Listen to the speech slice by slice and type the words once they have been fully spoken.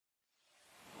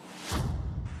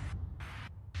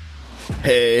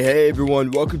Hey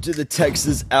everyone, welcome to the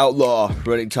Texas Outlaw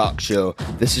Running Talk Show.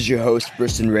 This is your host,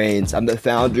 Briston Rains. I'm the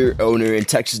founder, owner, and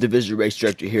Texas Division Race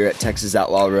Director here at Texas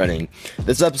Outlaw Running.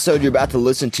 This episode you're about to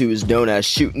listen to is known as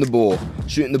Shooting the Bull.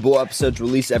 Shooting the Bull episodes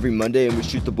release every Monday, and we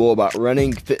shoot the bull about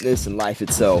running, fitness, and life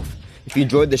itself. If you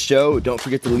enjoyed the show, don't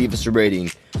forget to leave us a rating.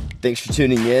 Thanks for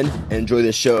tuning in, and enjoy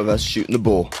this show of us shooting the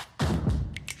bull.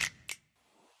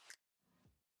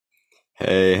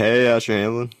 Hey, how's your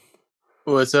handling?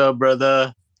 What's up,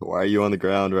 brother? Why are you on the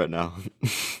ground right now?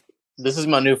 This is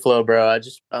my new flow, bro.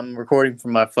 I'm recording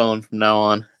from my phone from now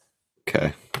on.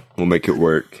 Okay, we'll make it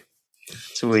work.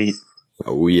 Sweet.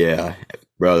 Oh yeah,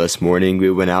 bro. This morning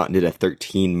we went out and did a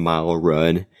 13-mile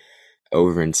run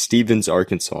over in Stevens,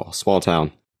 Arkansas, small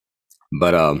town.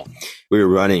 But we were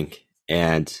running,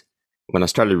 and when I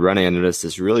started running, I noticed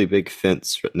this really big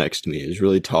fence right next to me. It was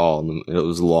really tall and it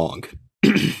was long.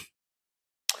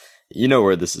 You know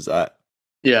where this is at.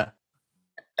 Yeah.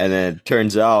 And then it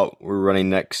turns out we're running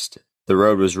next. The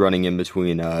road was running in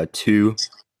between two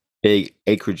big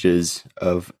acreages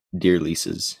of deer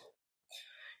leases.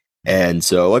 And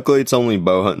so luckily it's only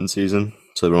bow hunting season,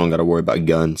 so we don't got to worry about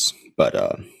guns. But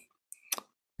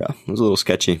yeah, it was a little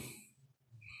sketchy.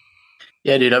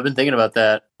 Yeah, dude, I've been thinking about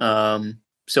that.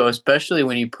 So especially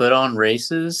when you put on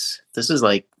races, this is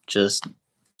like just...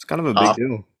 It's kind of a big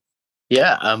deal.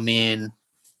 Yeah, I mean...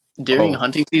 During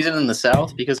hunting season in the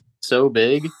South, because it's so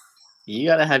big, you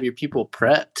got to have your people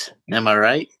prepped. Am I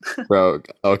right? Bro,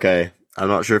 okay. I'm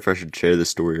not sure if I should share this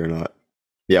story or not.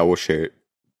 Yeah, we'll share it.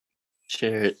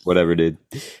 Share it. Whatever, dude.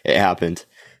 It happened.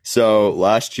 So,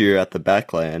 last year at the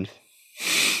Backland,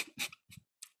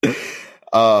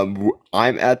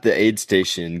 I'm at the aid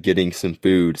station getting some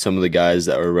food. Some of the guys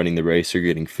that were running the race are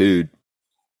getting food.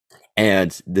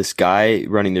 And this guy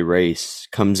running the race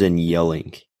comes in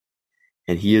yelling.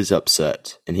 And he is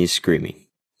upset, and he's screaming.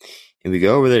 And we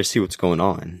go over there to see what's going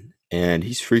on. And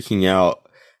he's freaking out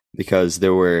because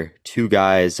there were two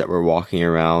guys that were walking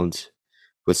around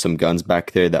with some guns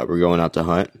back there that were going out to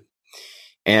hunt.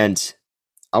 And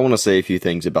I want to say a few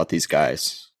things about these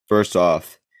guys. First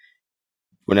off,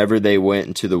 whenever they went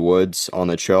into the woods on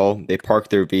the trail, they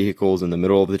parked their vehicles in the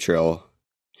middle of the trail.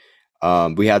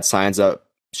 We had signs up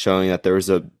showing that there was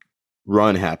a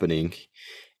run happening.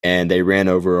 And they ran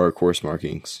over our course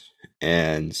markings.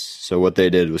 And so what they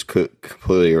did was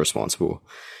completely irresponsible.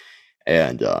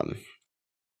 And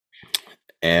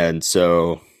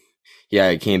so, yeah,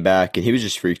 I came back and he was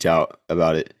just freaked out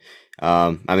about it.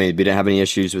 I mean, we didn't have any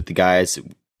issues with the guys.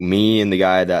 Me and the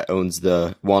guy that owns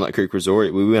the Walnut Creek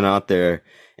Resort, we went out there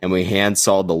and we hand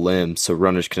sawed the limbs so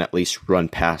runners can at least run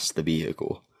past the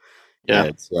vehicle. Yeah.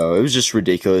 And so it was just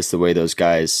ridiculous the way those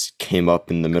guys came up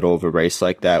in the middle of a race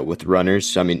like that with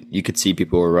runners. I mean, you could see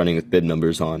people were running with bib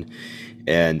numbers on,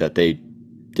 and that they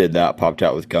did that, popped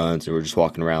out with guns, and were just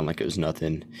walking around like it was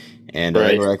nothing. And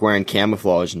they were like wearing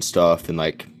camouflage and stuff, and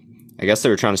like I guess they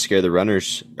were trying to scare the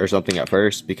runners or something at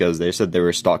first because they said they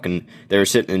were stalking, they were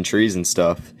sitting in trees and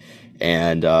stuff,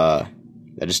 and that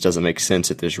just doesn't make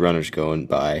sense if there's runners going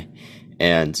by.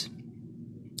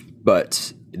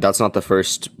 But that's not the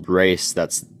first race.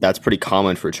 That's pretty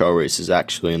common for trail races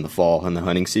actually in the fall in the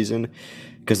hunting season,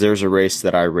 because there's a race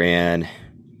that I ran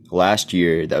last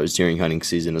year that was during hunting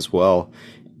season as well,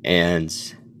 and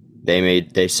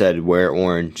they said wear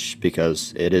orange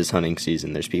because it is hunting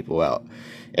season. There's people out,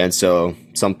 and so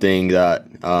something that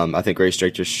I think race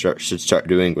directors should start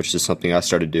doing, which is something I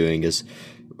started doing, is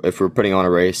if we're putting on a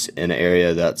race in an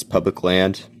area that's public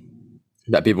land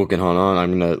that people can hunt on,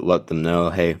 I'm gonna let them know,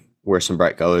 hey, wear some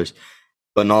bright colors.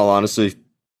 But in all honesty,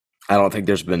 I don't think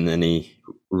there's been any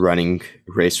running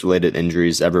race related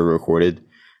injuries ever recorded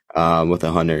with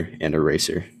a hunter and a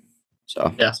racer.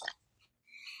 So yeah.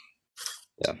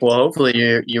 Well,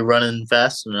 hopefully you're running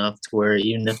fast enough to where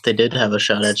even if they did have a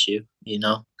shot at you,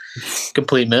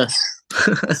 complete miss.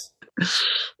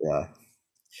 Yeah.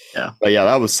 But yeah,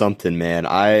 that was something, man.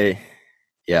 It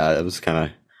was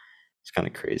kind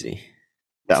of crazy,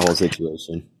 that whole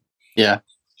situation. Yeah.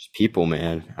 People,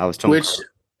 man. I was telling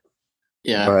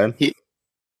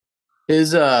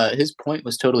his point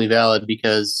was totally valid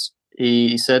because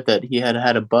he said that he had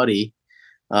a buddy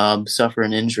suffer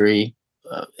an injury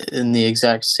in the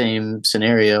exact same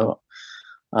scenario.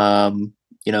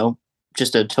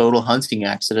 Just a total hunting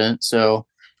accident. So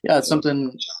yeah, it's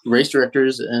something race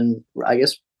directors and I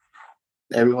guess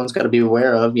everyone's got to be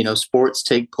aware of. Sports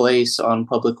take place on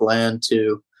public land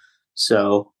too.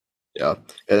 So yeah,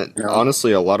 and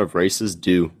honestly, a lot of races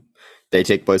do. They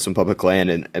take place on public land,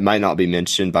 and it might not be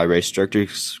mentioned by race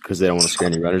directors because they don't want to scare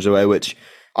any runners away, which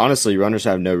honestly, runners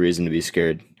have no reason to be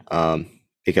scared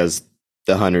because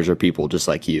the hunters are people just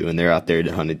like you, and they're out there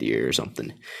to hunt a deer or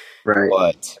something. Right.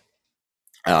 But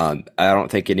I don't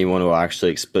think anyone will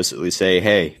actually explicitly say,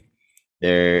 "Hey,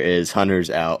 there is hunters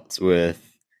out with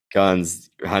guns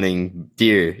hunting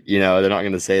deer." You know, they're not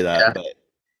going to say that, Yeah. but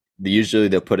usually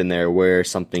they'll put in there wear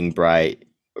something bright,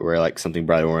 wear like something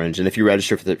bright orange. And if you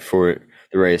register for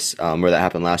the race, where that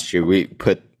happened last year, we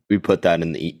put that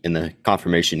in the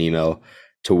confirmation email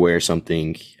to wear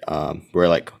something, wear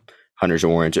like hunter's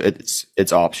orange.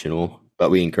 It's optional,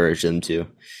 but we encourage them to.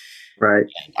 Right.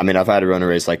 I mean, I've had to run a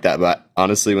race like that, but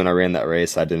honestly, when I ran that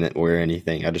race, I didn't wear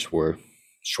anything. I just wore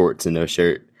shorts and no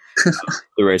shirt.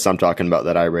 The race I'm talking about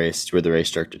that I raced, where the race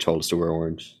director told us to wear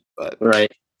orange. But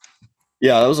Right.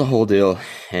 yeah, that was a whole deal.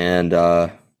 And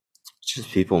it's just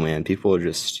people, man. People are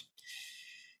just,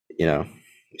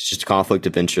 it's just a conflict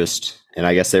of interest. And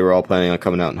I guess they were all planning on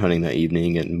coming out and hunting that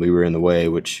evening, and we were in the way,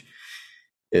 which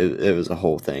it was a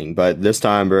whole thing. But this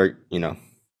time,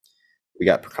 we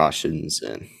got precautions,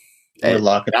 and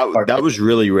that was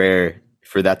really rare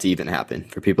for that to even happen,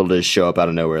 for people to just show up out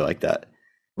of nowhere like that.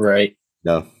 Right.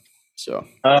 No. So.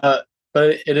 But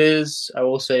it is, I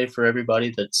will say, for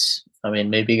everybody that's,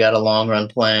 maybe got a long run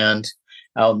planned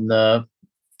out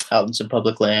in some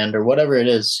public land or whatever it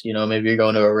is, maybe you're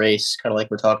going to a race, kind of like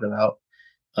we're talking about.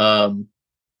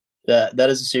 That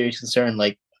is a serious concern.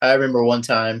 Like, I remember one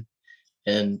time,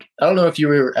 and I don't know if you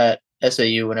were at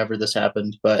SAU whenever this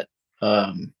happened, but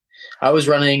I was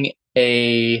running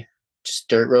a just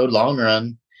dirt road long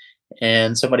run,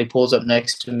 and somebody pulls up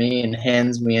next to me and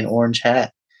hands me an orange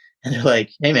hat, and they're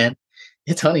like, "Hey, man,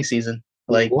 it's hunting season."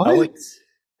 Like, what?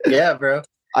 Yeah, bro.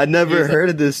 I never heard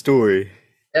of this story.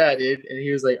 Yeah, dude. And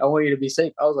he was like, "I want you to be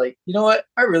safe." I was like, you know what?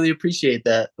 I really appreciate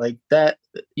that. Like that,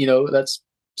 that's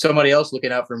somebody else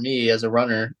looking out for me as a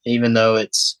runner, even though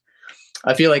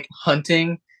I feel like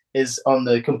hunting is on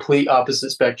the complete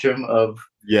opposite spectrum of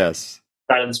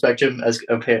side of the spectrum as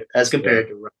compared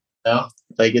to running.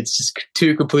 Like, it's just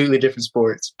two completely different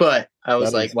sports. But I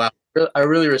was like, wow, I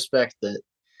really respect that.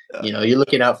 You're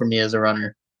looking out for me as a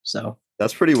runner. So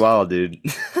that's pretty wild, dude.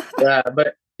 Yeah,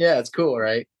 but yeah, it's cool,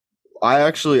 right?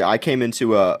 I came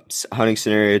into a hunting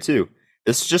scenario too.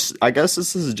 I guess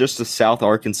this is just a South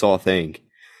Arkansas thing,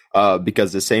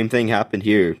 because the same thing happened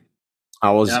here.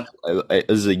 It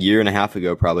was a year and a half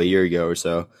ago, probably a year ago or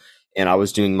so, and I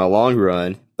was doing my long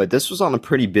run, but this was on a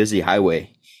pretty busy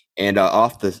highway, and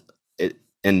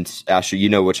and Asher, you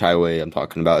know which highway I'm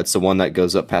talking about. It's the one that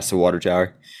goes up past the water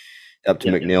tower, up to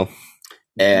McNeil,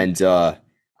 and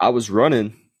I was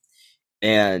running,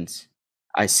 and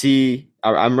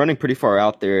I'm running pretty far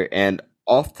out there, and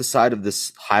off the side of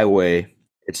this highway,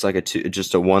 it's like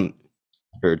just a one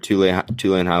or two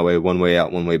lane highway, one way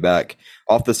out, one way back.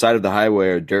 Off the side of the highway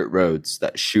are dirt roads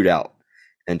that shoot out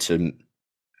into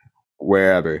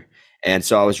wherever. And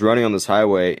so I was running on this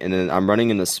highway, and then I'm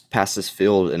running past this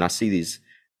field, and I see these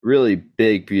really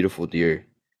big, beautiful deer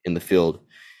in the field.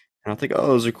 And I think, oh,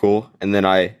 those are cool. And then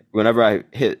whenever I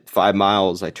hit 5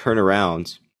 miles, I turn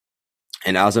around,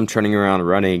 and as I'm turning around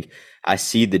running, I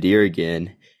see the deer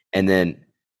again. And then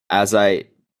as I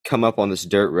come up on this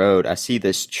dirt road, I see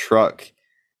this truck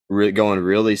going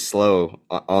really slow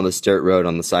on this dirt road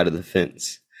on the side of the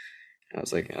fence. And I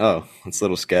was like, oh, that's a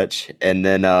little sketch. And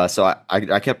then so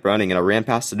I kept running, and I ran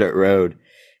past the dirt road.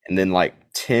 And then like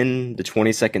 10 to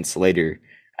 20 seconds later,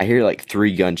 I hear like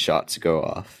 3 gunshots go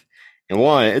off. And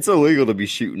one, it's illegal to be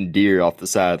shooting deer off the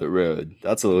side of the road.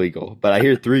 That's illegal. But I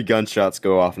hear 3 gunshots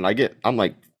go off, and I'm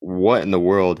like, what in the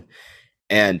world?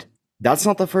 And that's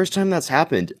not the first time that's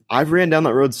happened. I've ran down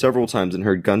that road several times and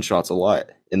heard gunshots a lot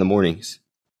in the mornings.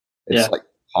 It's like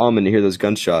common to hear those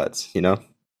gunshots, Yeah.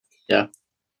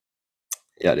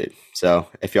 Yeah, dude. So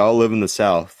if y'all live in the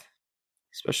South,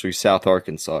 especially South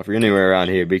Arkansas, if you're anywhere around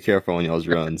here, be careful on y'all's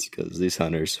runs, because these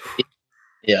hunters.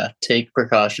 Yeah, take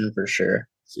precaution for sure.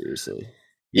 Seriously.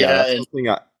 Yeah,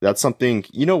 that's something.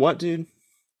 You know what, dude?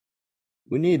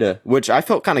 We need which I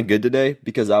felt kind of good today,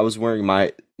 because I was wearing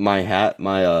my hat,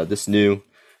 this new,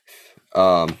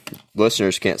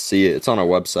 listeners can't see it. It's on our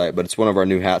website, but it's one of our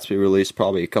new hats we released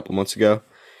probably a couple months ago,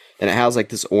 and it has like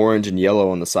this orange and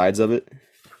yellow on the sides of it.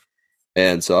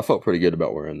 And so I felt pretty good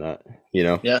about wearing that,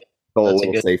 Yeah. Felt a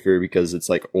little safer because it's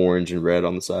like orange and red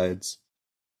on the sides.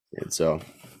 And so.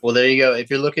 Well, there you go. If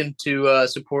you're looking to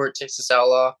support Texas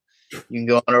Outlaw, you can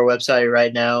go on our website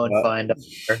right now and find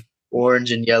our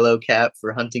orange and yellow cap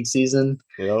for hunting season.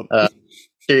 Yep.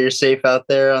 Sure you're safe out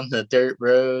there on the dirt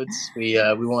roads. We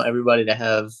want everybody to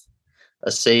have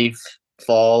a safe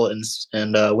fall and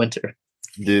winter.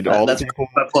 Dude, that's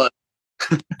my plug.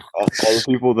 all the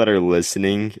people that are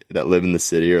listening that live in the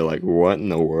city are like, what in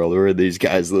the world are these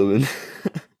guys living?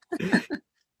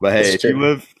 But hey, That's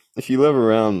true. if you live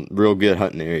around real good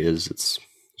hunting areas, it's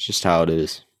just how it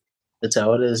is. That's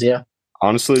how it is. Yeah.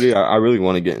 Honestly, dude, I really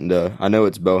want to get into. I know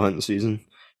it's bow hunting season.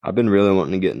 I've been really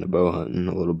wanting to get into bow hunting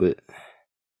a little bit.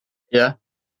 Yeah.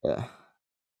 Yeah,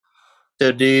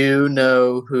 So, do you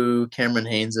know who Cameron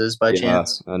Haynes is by yeah,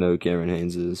 chance? I know who Cameron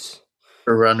Haynes is.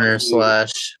 A runner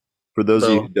slash For those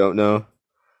of you who bow. don't know,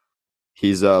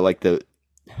 he's like the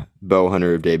bow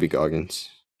hunter of David Goggins.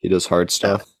 He does hard Yeah.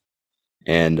 stuff,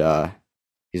 and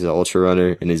he's an ultra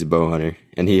runner and he's a bow hunter.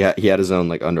 And he had his own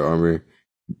like Under Armour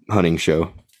hunting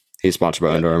show. He's sponsored by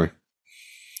Yeah. Under Armour.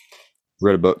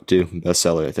 Read a book too,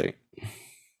 bestseller, I think.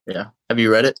 Yeah. Have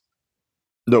you read it?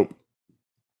 Nope.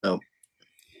 Nope.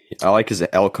 I like his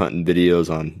elk hunting videos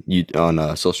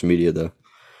on social media though.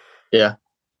 Yeah.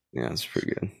 Yeah, it's pretty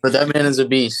good. But that man is a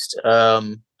beast.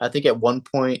 I think at one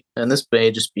point, and this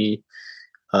may just be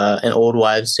an old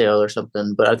wives' tale or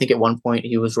something, but I think at one point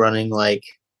he was running like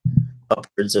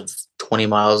upwards of 20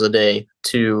 miles a day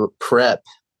to prep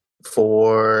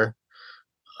for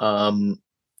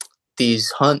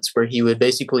these hunts where he would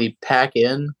basically pack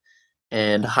in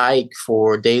and hike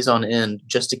for days on end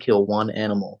just to kill one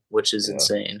animal, which is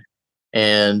insane.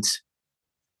 And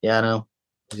yeah, I know.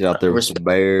 He's out there with the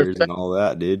bears and all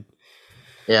that, dude.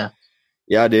 Yeah.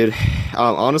 Yeah, dude.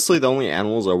 Honestly, the only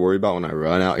animals I worry about when I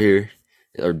run out here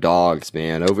are dogs,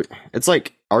 man. It's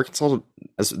like Arkansas.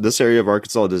 This area of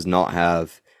Arkansas does not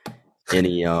have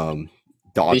any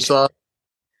dog.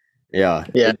 Yeah.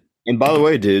 Yeah. And by the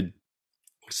way, dude,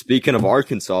 speaking of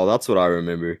Arkansas, that's what I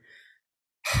remember.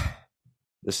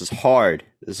 This is hard.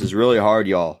 This is really hard,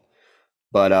 y'all.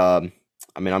 But I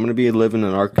mean, I'm gonna be living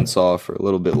in Arkansas for a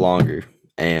little bit longer,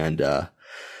 and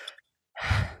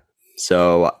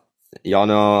so y'all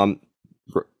know I'm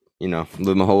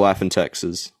lived my whole life in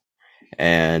Texas,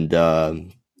 and about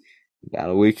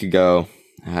a week ago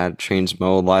I had to change my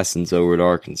old license over to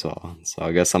Arkansas, so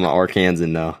I guess I'm an Arkansan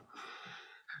now.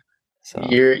 So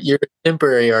you're a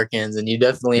temporary Arkansan. You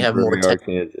definitely have more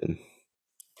Arkansan.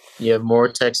 You have more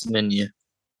Texan in you.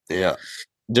 Yeah,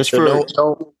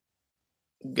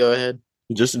 go ahead.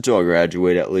 Just until I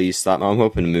graduate, at least. I'm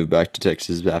hoping to move back to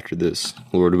Texas after this,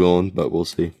 Lord willing, but we'll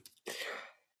see.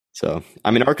 So,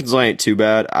 I mean, Arkansas ain't too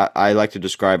bad. I like to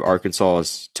describe Arkansas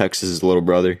as Texas's little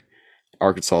brother.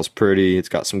 Arkansas is pretty. It's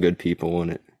got some good people in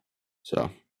it. So,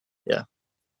 yeah.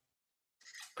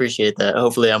 Appreciate that.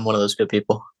 Hopefully I'm one of those good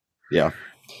people. Yeah.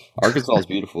 Arkansas is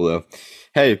beautiful, though.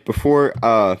 Hey, before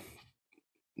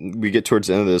we get towards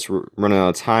the end of this, we're running out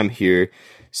of time here.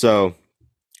 So,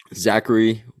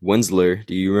 Zachary Wensler.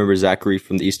 Do you remember Zachary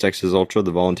from the East Texas Ultra,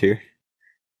 the volunteer?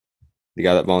 The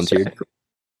guy that volunteered?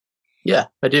 Yeah,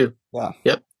 I do. Yeah.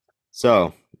 Yep.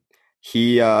 So,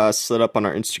 he slid up on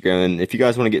our Instagram, and if you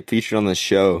guys want to get featured on the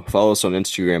show, follow us on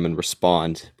Instagram and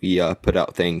respond. We put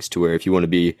out things to where if you want to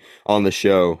be on the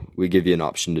show, we give you an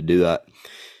option to do that.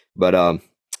 But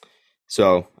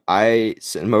so I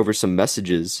sent him over some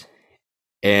messages,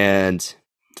 and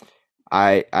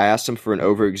I asked him for an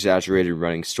over-exaggerated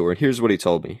running story. Here's what he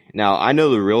told me. Now, I know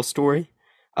the real story,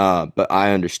 but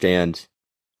I understand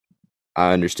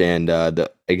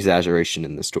the exaggeration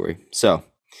in the story. So,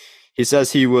 he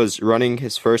says he was running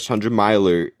his first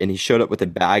 100-miler, and he showed up with a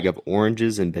bag of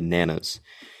oranges and bananas.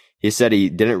 He said he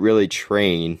didn't really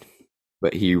train,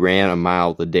 but he ran a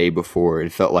mile the day before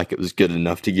and felt like it was good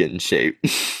enough to get in shape.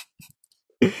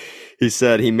 He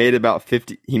said he made it about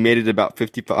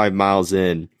 55 miles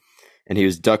in, and he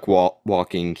was duck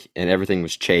walking, and everything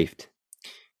was chafed.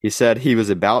 He said he was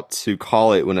about to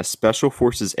call it when a Special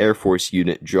Forces Air Force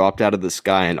unit dropped out of the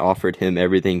sky and offered him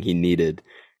everything he needed.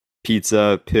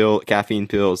 Pizza, caffeine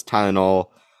pills, Tylenol,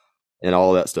 and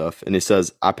all that stuff. And he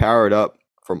says, I powered up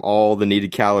from all the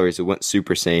needed calories and went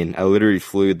super sane. I literally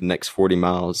flew the next 40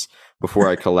 miles before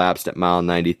I collapsed at mile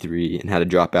 93 and had to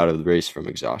drop out of the race from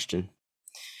exhaustion.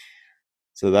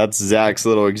 So that's Zach's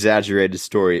little exaggerated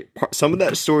story. Some of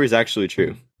that story is actually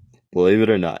true, believe it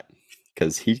or not,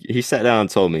 because he sat down and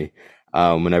told me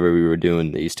whenever we were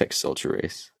doing the East Texas Ultra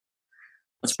race.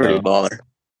 That's pretty baller.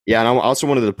 Yeah, and I also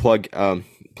wanted to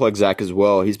plug Zach as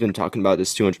well. He's been talking about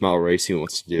this 200-mile race he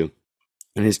wants to do,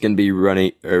 and he's going to be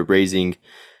raising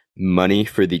money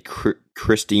for the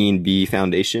Christine B.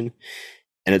 Foundation,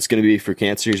 and it's going to be for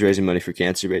cancer. He's raising money for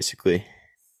cancer, basically.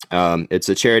 It's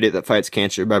a charity that fights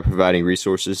cancer by providing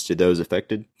resources to those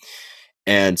affected.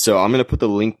 And so I'm going to put the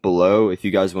link below if you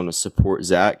guys want to support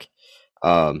Zach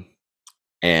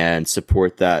and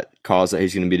support that cause that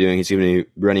he's going to be doing. He's going to be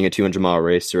running a 200-mile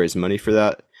race to raise money for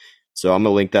that. So I'm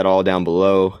going to link that all down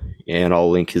below, and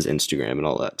I'll link his Instagram and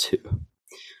all that too.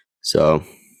 So,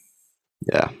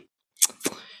 yeah.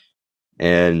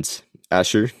 And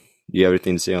Asher, Do you have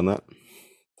anything to say on that?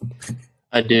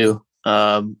 I do.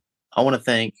 I want to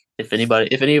thank if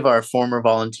any of our former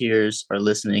volunteers are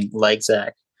listening, like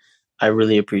Zach, I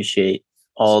really appreciate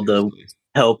all the Seriously.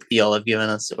 help y'all have given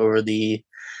us over the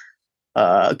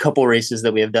couple races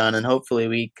that we have done, and hopefully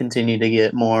we continue to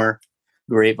get more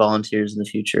great volunteers in the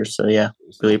future. So yeah,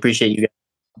 really appreciate you guys.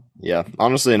 Yeah,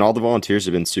 honestly, and all the volunteers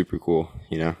have been super cool.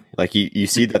 Like you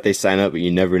see that they sign up, but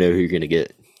you never know who you're gonna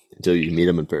get until you meet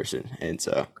them in person. And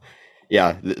so,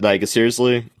 yeah, like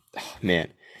seriously,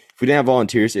 man, if we didn't have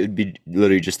volunteers, it would be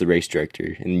literally just the race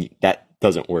director, and that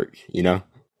doesn't work. Yep.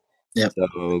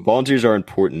 So volunteers are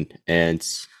important, and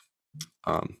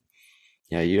um,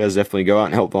 yeah, you guys definitely go out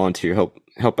and help volunteer,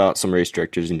 help out some race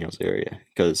directors in y'all's area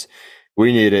because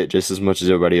we need it just as much as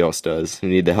everybody else does. We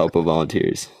need the help of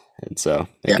volunteers, and so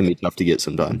it Yeah. can be tough to get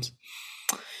sometimes.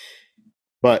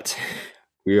 But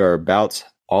we are about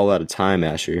all out of time,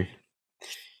 Asher.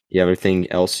 You have anything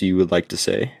else you would like to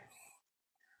say?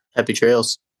 Happy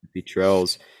trails. Happy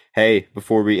trails. Hey,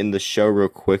 before we end the show real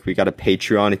quick, we got a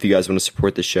Patreon if you guys want to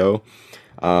support the show.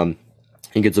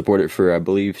 You can support it for, I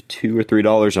believe, $2 or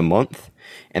 $3 a month.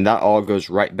 And that all goes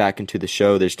right back into the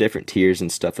show. There's different tiers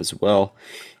and stuff as well.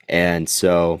 And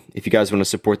so if you guys want to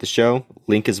support the show,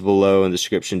 link is below in the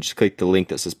description. Just click the link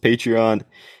that says Patreon,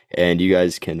 and you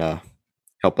guys can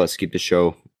help us keep the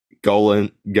show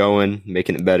going,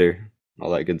 making it better,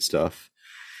 all that good stuff.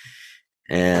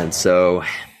 And so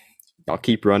y'all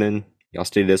keep running. Y'all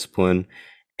stay disciplined.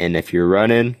 And if you're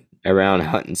running around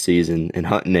hunting season and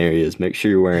hunting areas, make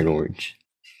sure you're wearing orange.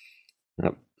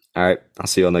 Yep. All right. I'll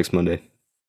see y'all next Monday.